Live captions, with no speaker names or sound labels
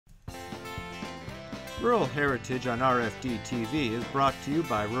Rural Heritage on RFD TV is brought to you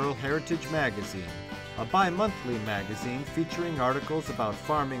by Rural Heritage Magazine, a bi-monthly magazine featuring articles about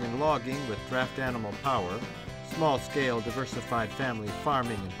farming and logging with draft animal power, small-scale diversified family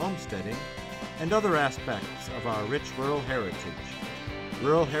farming and homesteading, and other aspects of our rich rural heritage.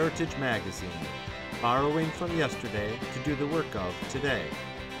 Rural Heritage Magazine, borrowing from yesterday to do the work of today.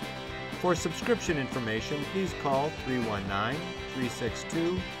 For subscription information, please call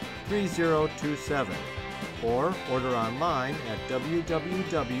 319-362-3027 or order online at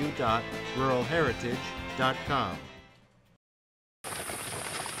www.ruralheritage.com.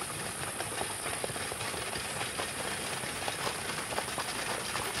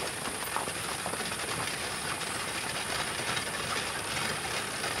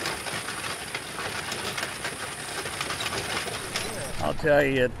 I'll tell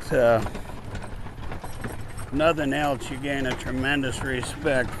you, nothing else, you gain a tremendous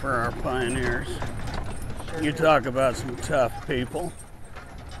respect for our pioneers. You talk about some tough people.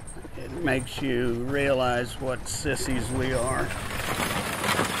 It makes you realize what sissies we are.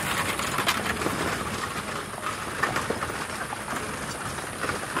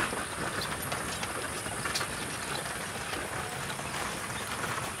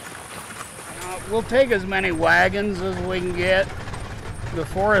 We'll take as many wagons as we can get. The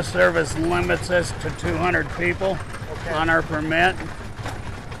Forest Service limits us to 200 people on our permit.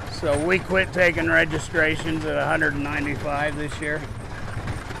 So we quit taking registrations at 195 this year.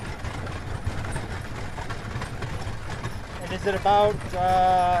 And is it about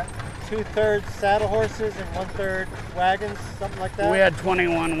 2/3 saddle horses and 1/3 wagons, something like that? We had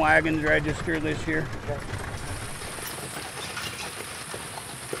 21 wagons registered this year. Okay.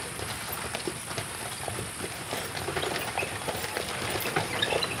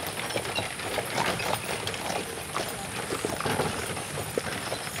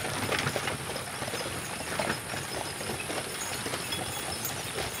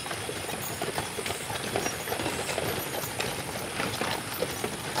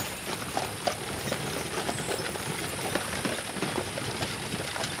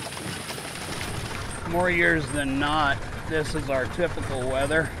 More years than not, this is our typical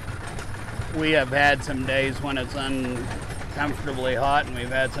weather. We have had some days when it's uncomfortably hot, and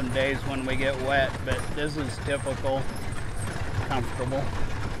we've had some days when we get wet, but this is typical, comfortable.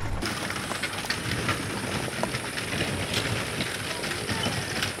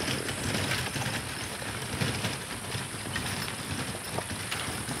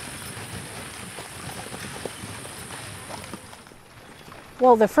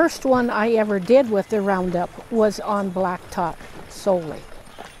 Well, the first one I ever did with the Roundup was on blacktop solely.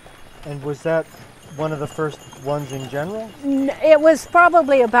 And was that one of the first ones in general? It was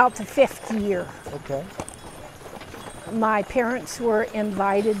probably about the 5th year. Okay. My parents were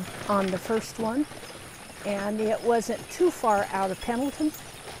invited on the first one, and it wasn't too far out of Pendleton,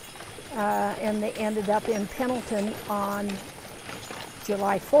 and they ended up in Pendleton on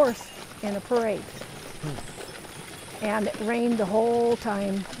July 4th in a parade. And it rained the whole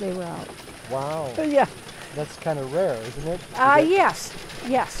time they were out. Wow. Yeah. That's kind of rare, isn't it? Yes.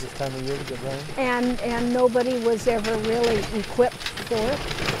 This time of year to get rain? And nobody was ever really equipped for it.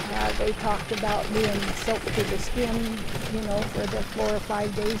 They talked about being soaked to the skin, you know, for the 4 or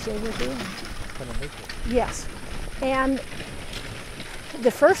 5 days they were doing. Kind of make it. Yes. And the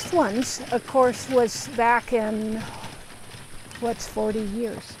first ones, of course, was back in, 40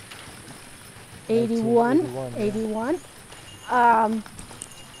 years? 81.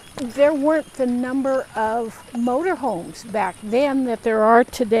 There weren't the number of motorhomes back then that there are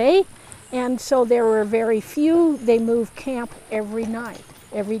today, and so there were very few. They moved camp every night,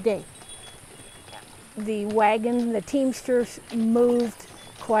 every day. The wagon, the teamsters moved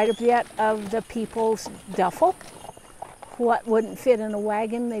quite a bit of the people's duffel. What wouldn't fit in a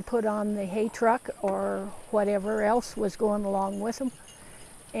wagon, they put on the hay truck or whatever else was going along with them.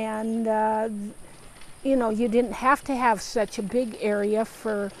 And you know, you didn't have to have such a big area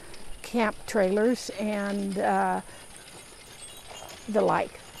for camp trailers and the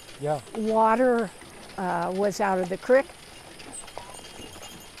like. Yeah. Water was out of the creek,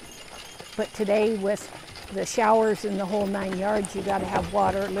 but today with the showers and the whole 9 yards, you got to have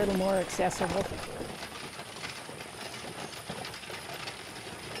water a little more accessible.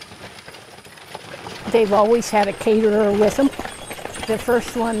 They've always had a caterer with them. The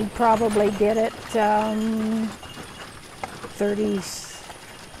first one probably did it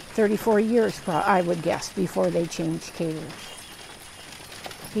 34 years, I would guess, before they changed caterers.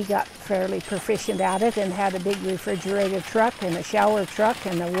 He got fairly proficient at it and had a big refrigerator truck and a shower truck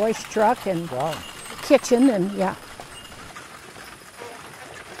and a wash truck and kitchen, and yeah.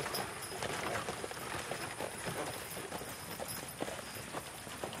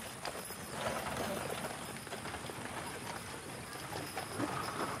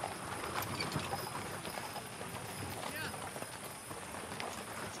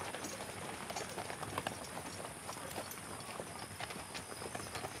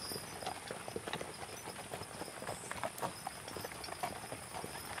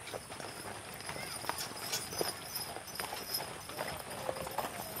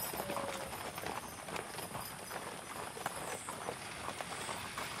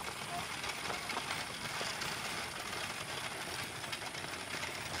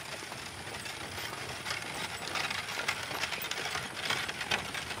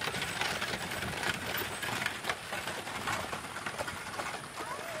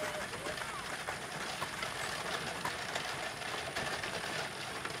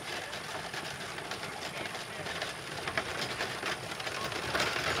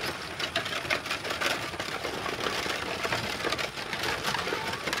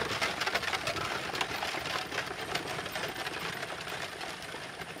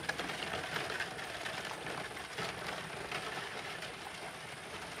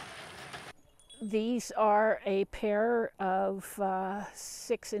 These are a pair of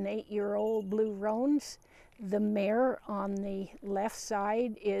 6 and 8 year old blue roans. The mare on the left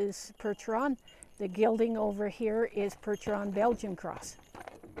side is Percheron. The gilding over here is Percheron Belgian Cross.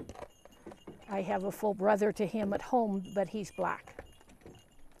 I have a full brother to him at home, but he's black.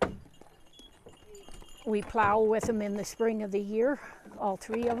 We plow with them in the spring of the year, all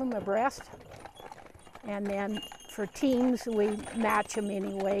 3 of them abreast. And then for teams, we match them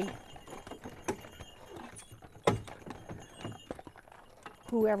anyway.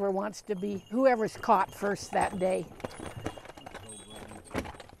 Whoever wants to be, whoever's caught first that day.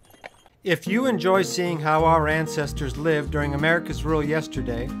 If you enjoy seeing how our ancestors lived during America's rule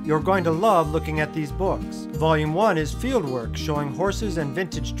yesterday, you're going to love looking at these books. Volume 1 is fieldwork showing horses and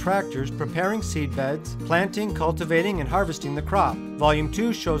vintage tractors preparing seed beds, planting, cultivating, and harvesting the crop. Volume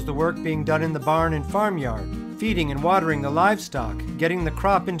 2 shows the work being done in the barn and farmyard, feeding and watering the livestock, getting the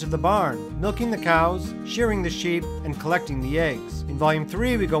crop into the barn, milking the cows, shearing the sheep, and collecting the eggs. In Volume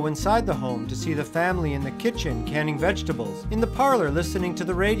 3, we go inside the home to see the family in the kitchen canning vegetables, in the parlor listening to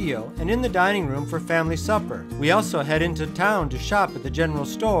the radio, and in the dining room for family supper. We also head into town to shop at the general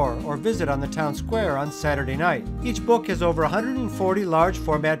store or visit on the town square on Saturday night. Each book has over 140 large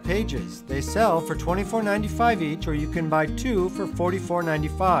format pages. They sell for $24.95 each, or you can buy 2 for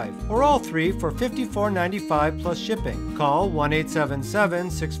 $44.95, or all 3 for $54.95 plus shipping. Call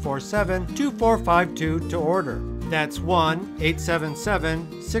 1-877-647-2452 to order. That's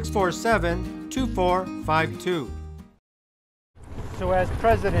 1-877-647-2452. So as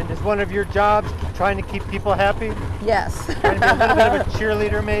president, is one of your jobs trying to keep people happy? Yes. Trying to be a little bit of a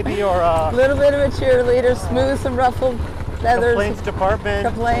cheerleader maybe, or a little bit of a cheerleader, smooth some ruffled feathers. complaints department.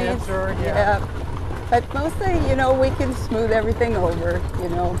 Complaints. Answer, yeah. But mostly, you know, we can smooth everything over, you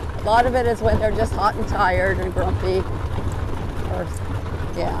know. A lot of it is when they're just hot and tired and grumpy. Or,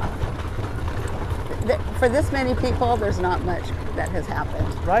 yeah. For this many people, there's not much that has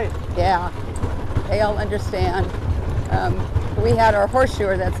happened. Right. Yeah. They all understand. We had our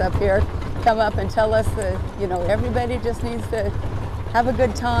horseshoer that's up here come up and tell us that, you know, everybody just needs to have a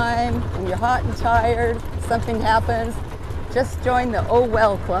good time. When you're hot and tired, something happens, just join the Oh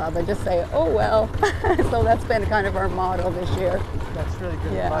Well Club and just say, oh well. So that's been kind of our motto this year. That's really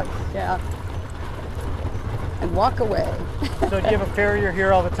good Yeah, advice. yeah. And walk away. So do you have a farrier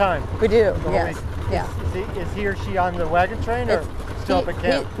here all the time? We do, So yes. Yeah. Is he or she on the wagon train or still up at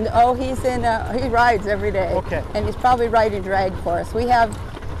camp? He's in, he rides every day. Okay. And he's probably riding drag for us. We have,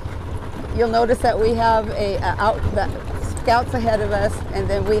 you'll notice that we have the scouts ahead of us, and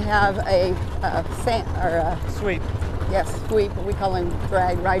then we have a Sweep. Yes, sweep. We call him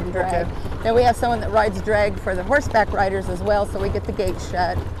drag, ride and drag. Okay. Then we have someone that rides drag for the horseback riders as well, so we get the gates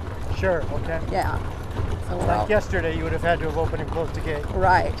shut. Sure, okay. Yeah. So we're Like yesterday, you would have had to have opened and closed the gate.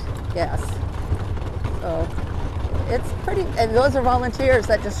 Right, yes. So it's pretty, and those are volunteers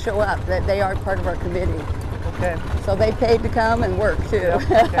that just show up, that they are part of our committee. Okay. So they paid to come and work too.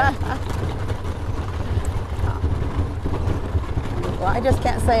 Yep, okay. Well, I just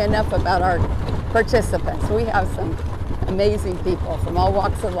can't say enough about our participants. We have some amazing people from all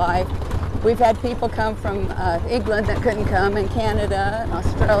walks of life. We've had people come from England that couldn't come, and Canada, and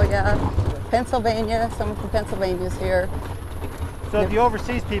Australia, Pennsylvania. Someone from Pennsylvania's here. So the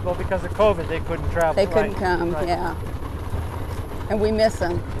overseas people, because of COVID, they couldn't travel. They couldn't come, right. yeah. And we miss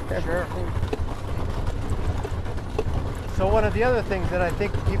them. Sure. So one of the other things that I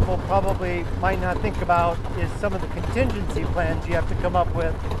think people probably might not think about is some of the contingency plans you have to come up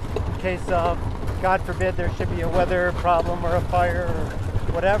with in case of, God forbid, there should be a weather problem or a fire or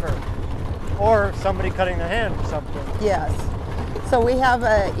whatever, or somebody cutting their hand or something. Yes. So we have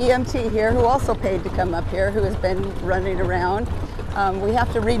an EMT here who also paid to come up here, who has been running around. We have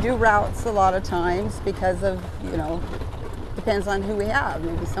to redo routes a lot of times because of, you know, depends on who we have.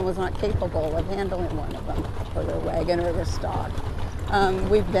 Maybe someone's not capable of handling one of them, or their wagon or their stock.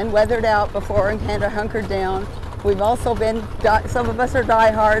 We've been weathered out before and kind of hunkered down. We've also been, some of us are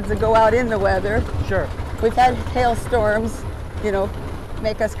diehards and go out in the weather. Sure. We've had hailstorms, you know,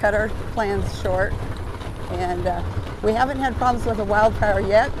 make us cut our plans short. And we haven't had problems with a wildfire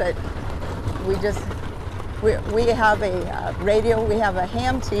yet, but we have a radio, we have a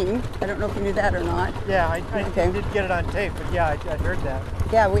HAM team. I don't know if you knew that or not. Yeah, I did get it on tape, but yeah, I heard that.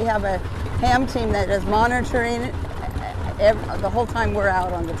 Yeah, we have a HAM team that is monitoring it the whole time we're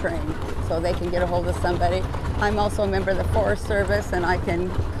out on the train, so they can get a hold of somebody. I'm also a member of the Forest Service, and I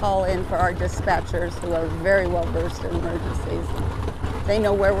can call in for our dispatchers who are very well versed in emergencies. They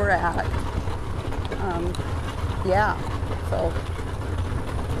know where we're at. Yeah, so.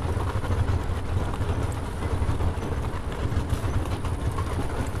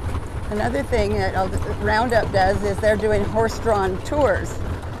 Another thing that Roundup does is they're doing horse-drawn tours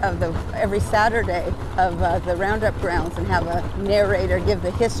of every Saturday of the Roundup grounds and have a narrator give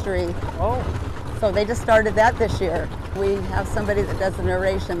the history. Oh. So they just started that this year. We have somebody that does the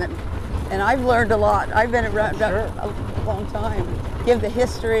narration, and I've learned a lot. I've been at Roundup a long time. Give the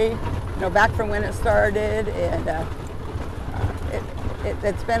history, you know, back from when it started, and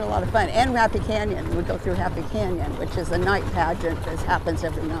it's been a lot of fun. And Happy Canyon, we go through Happy Canyon, which is a night pageant that happens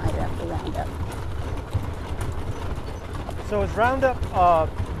every night after Roundup. So is Roundup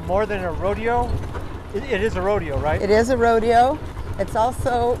more than a rodeo? It is a rodeo, right? It is a rodeo. It's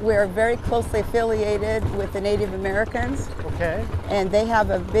also, we're very closely affiliated with the Native Americans. Okay. And they have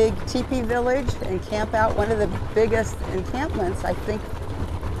a big teepee village and camp out, one of the biggest encampments, I think,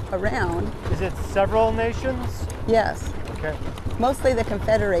 around. Is it several nations? Yes. Okay. Mostly the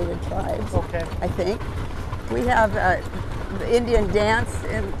Confederated tribes, okay. I think. We have the Indian dance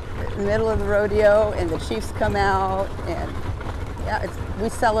in the middle of the rodeo, and the chiefs come out, and yeah, we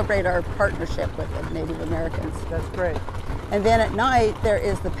celebrate our partnership with the Native Americans. That's great. And then at night there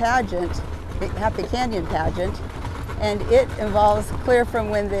is the pageant, the Happy Canyon pageant, and it involves clear from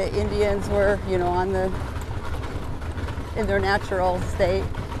when the Indians were, you know, in their natural state,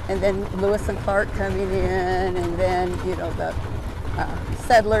 and then Lewis and Clark coming in, and then, you know, the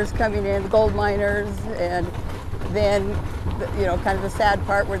settlers coming in, the gold miners, and then, you know, kind of the sad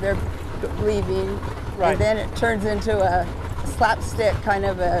part where they're leaving, right. And then it turns into a slapstick kind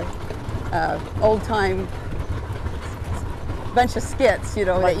of a old-time bunch of skits, you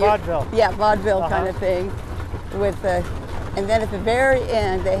know, like vaudeville. Yeah, vaudeville kind of thing. With and then at the very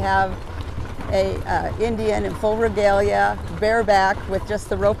end they have a Indian in full regalia, bareback with just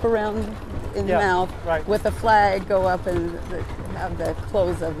the rope around in the mouth, right. With a flag go up and have the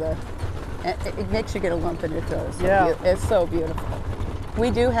clothes of the. It makes you get a lump in your throat. So it's so beautiful. We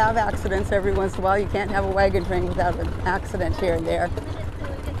do have accidents every once in a while. You can't have a wagon train without an accident here and there.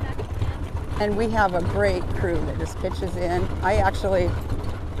 And we have a great crew that just pitches in. I actually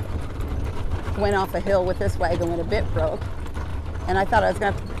went off a hill with this wagon when a bit broke. And I thought I was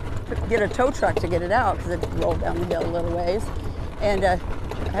going to have to get a tow truck to get it out because it rolled down the hill a little ways. And I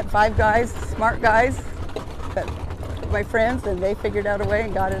had 5 guys, smart guys, my friends, and they figured out a way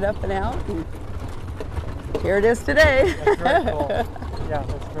and got it up and out. And here it is today. That's very cool. Yeah,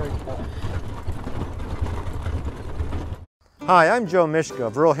 that's very cool. Hi, I'm Joe Mishka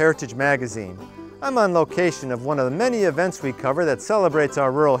of Rural Heritage Magazine. I'm on location of one of the many events we cover that celebrates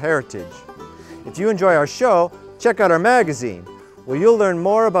our rural heritage. If you enjoy our show, check out our magazine, where you'll learn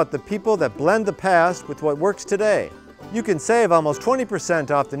more about the people that blend the past with what works today. You can save almost 20%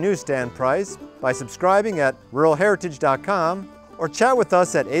 off the newsstand price by subscribing at ruralheritage.com or chat with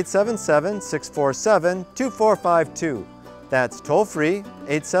us at 877-647-2452. That's toll-free,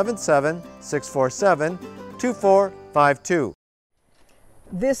 877-647-2452.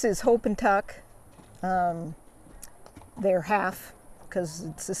 This is Hope and Tuck. They're half, because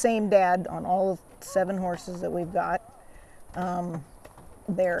it's the same dad on all 7 horses that we've got.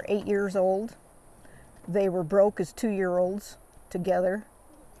 They're 8 years old. They were broke as 2-year-olds together,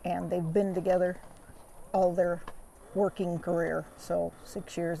 and they've been together all their working career. So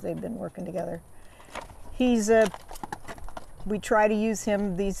 6 years they've been working together. We try to use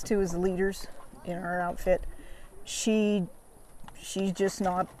these 2 as leaders in our outfit. She's just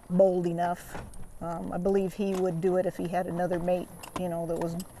not bold enough. I believe he would do it if he had another mate, you know, that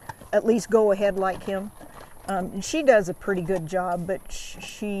was at least go ahead like him. And she does a pretty good job, but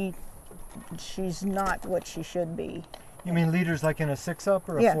she's not what she should be. You mean leaders like in a 6-up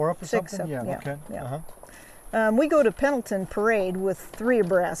or a 4-up or something? 6-up, yeah. Okay. Yeah. We go to Pendleton Parade with 3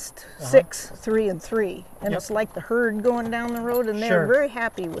 abreast, 6, 3, and 3, and it's like the herd going down the road, and they're very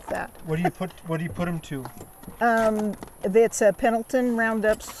happy with that. What do you put them to? It's Pendleton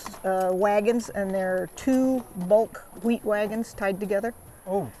Roundup's wagons, and they're 2 bulk wheat wagons tied together.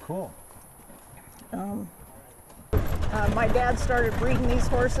 Oh, cool. My dad started breeding these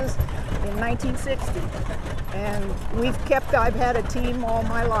horses in 1960, and I've had a team all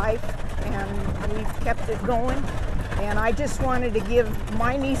my life, and we've kept it going. And I just wanted to give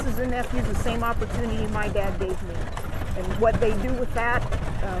my nieces and nephews the same opportunity my dad gave me. And what they do with that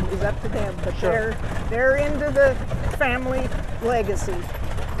is up to them. But they're into the family legacy,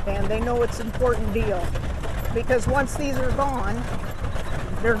 and they know it's an important deal. Because once these are gone,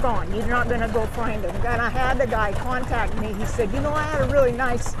 they're gone. You're not going to go find them. And I had the guy contact me. He said, you know, I had a really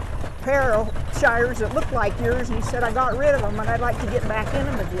nice pair of Shires that looked like yours, and he said, I got rid of them, and I'd like to get back in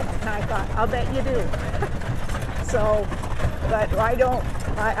them again. And I thought, I'll bet you do. So, but I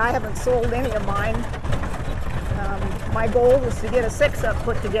haven't sold any of mine. my goal was to get a 6-up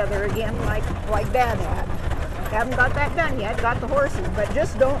put together again like Dad had. Haven't got that done yet, got the horses, but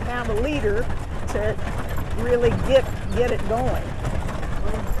just don't have a leader to really get it going.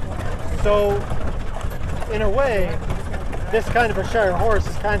 So, in a way, this kind of a Shire horse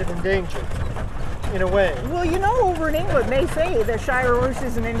is kind of endangered, in a way. Well, you know, over in England, they say the Shire horse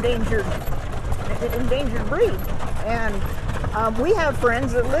is an endangered breed. And we have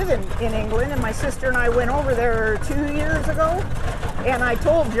friends that live in England, and my sister and I went over there 2 years ago, and I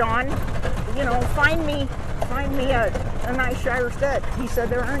told John, you know, find me a nice Shire stud. He said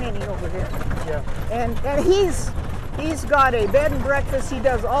there aren't any over here. Yeah. And he's got a bed and breakfast. He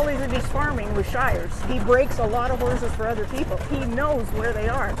does all of his farming with Shires. He breaks a lot of horses for other people. He knows where they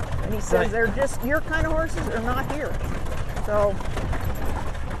are, and he says right. they're just your kind of horses are not here. So,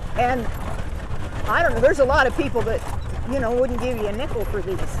 and I don't know. There's a lot of people that, you know, wouldn't give you a nickel for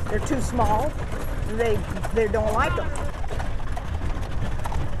these. They're too small. They don't like them.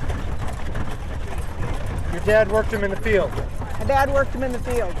 Your dad worked him in the field. My dad worked them in the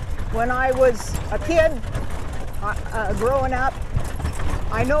field. When I was a kid, growing up,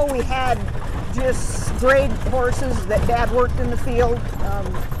 I know we had just grade horses that Dad worked in the field.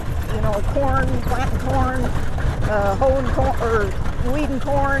 You know, planting corn, hoeing corn, or weeding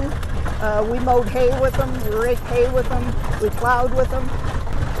corn. We mowed hay with them. We raked hay with them. We plowed with them.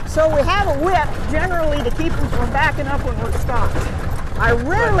 So we have a whip generally to keep them from backing up when we're stopped. I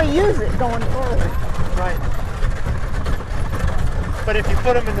rarely use it going forward. Right. But if you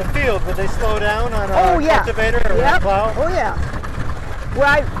put them in the field, would they slow down on a cultivator or a plow? Oh yeah.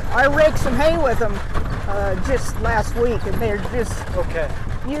 Well, I raked some hay with them just last week, and they're just okay.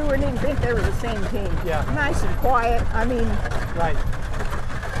 You wouldn't even think they were the same team. Yeah. Nice and quiet. I mean. Right.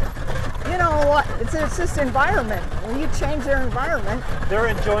 You know what? It's just environment. When you change their environment, they're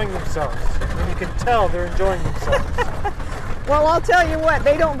enjoying themselves. And you can tell they're enjoying themselves. Well, I'll tell you what,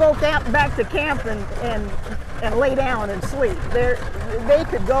 they don't go back to camp and lay down and sleep. They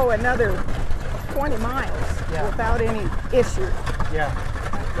could go another 20 miles without any issue. Yeah,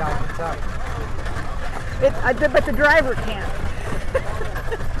 I can tell. But the driver can't.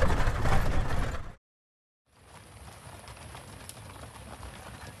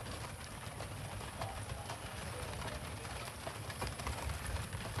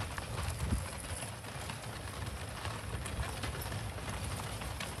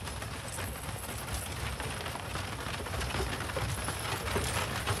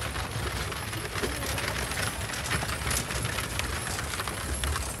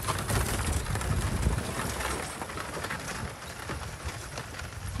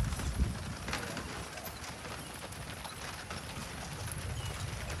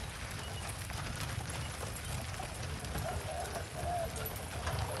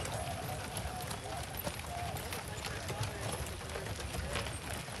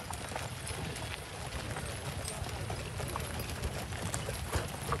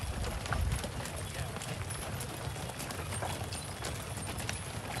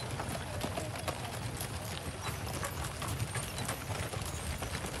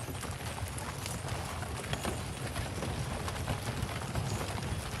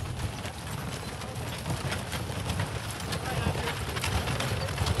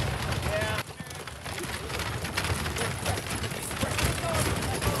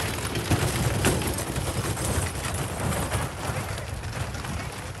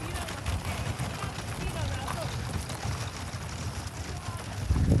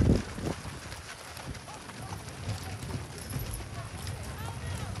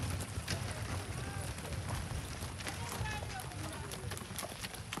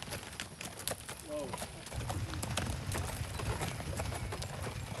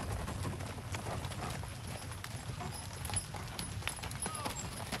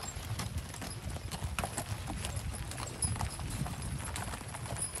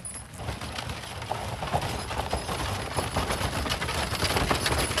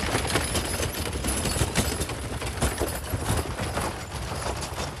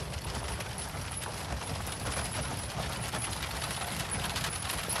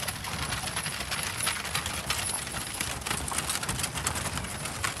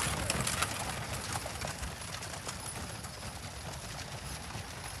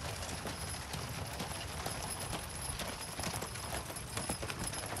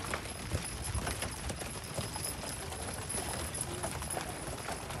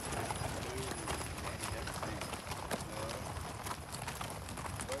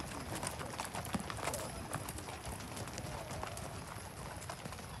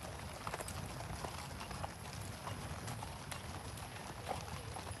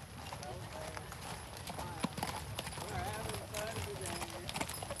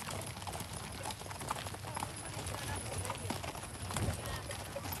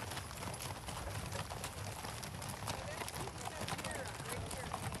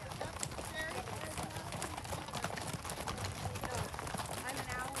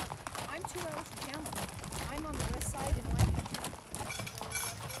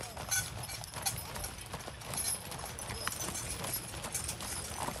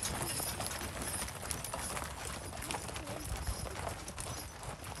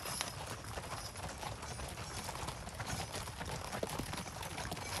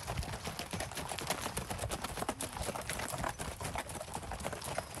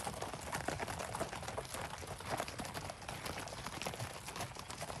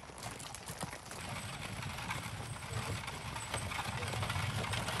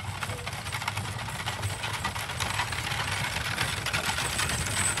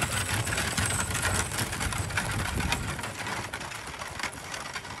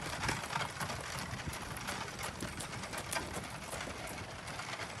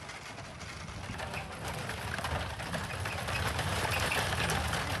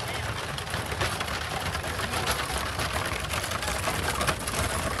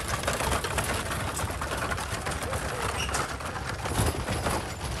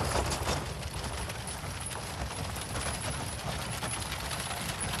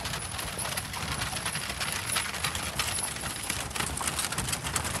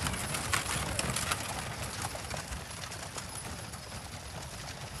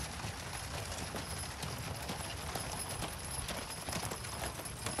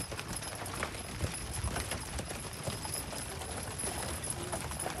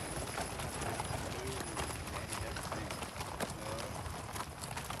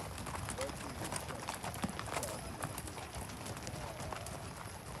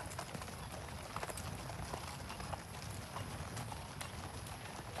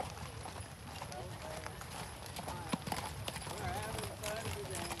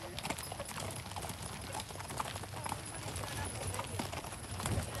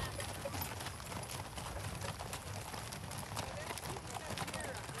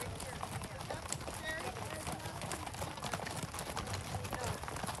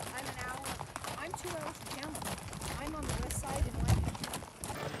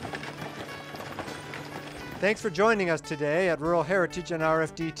 Thanks for joining us today at Rural Heritage and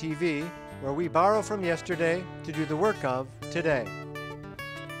RFD TV, where we borrow from yesterday to do the work of today.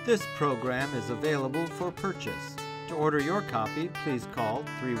 This program is available for purchase. To order your copy, please call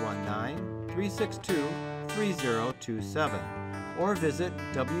 319-362-3027 or visit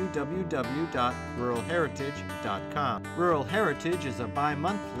www.ruralheritage.com. Rural Heritage is a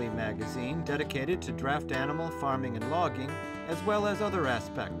bi-monthly magazine dedicated to draft animal farming and logging, as well as other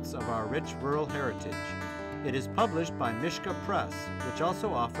aspects of our rich rural heritage. It is published by Mishka Press, which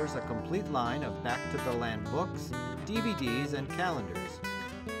also offers a complete line of back-to-the-land books, DVDs, and calendars.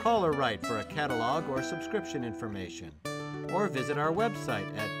 Call or write for a catalog or subscription information, or visit our website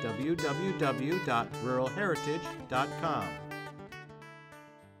at www.ruralheritage.com.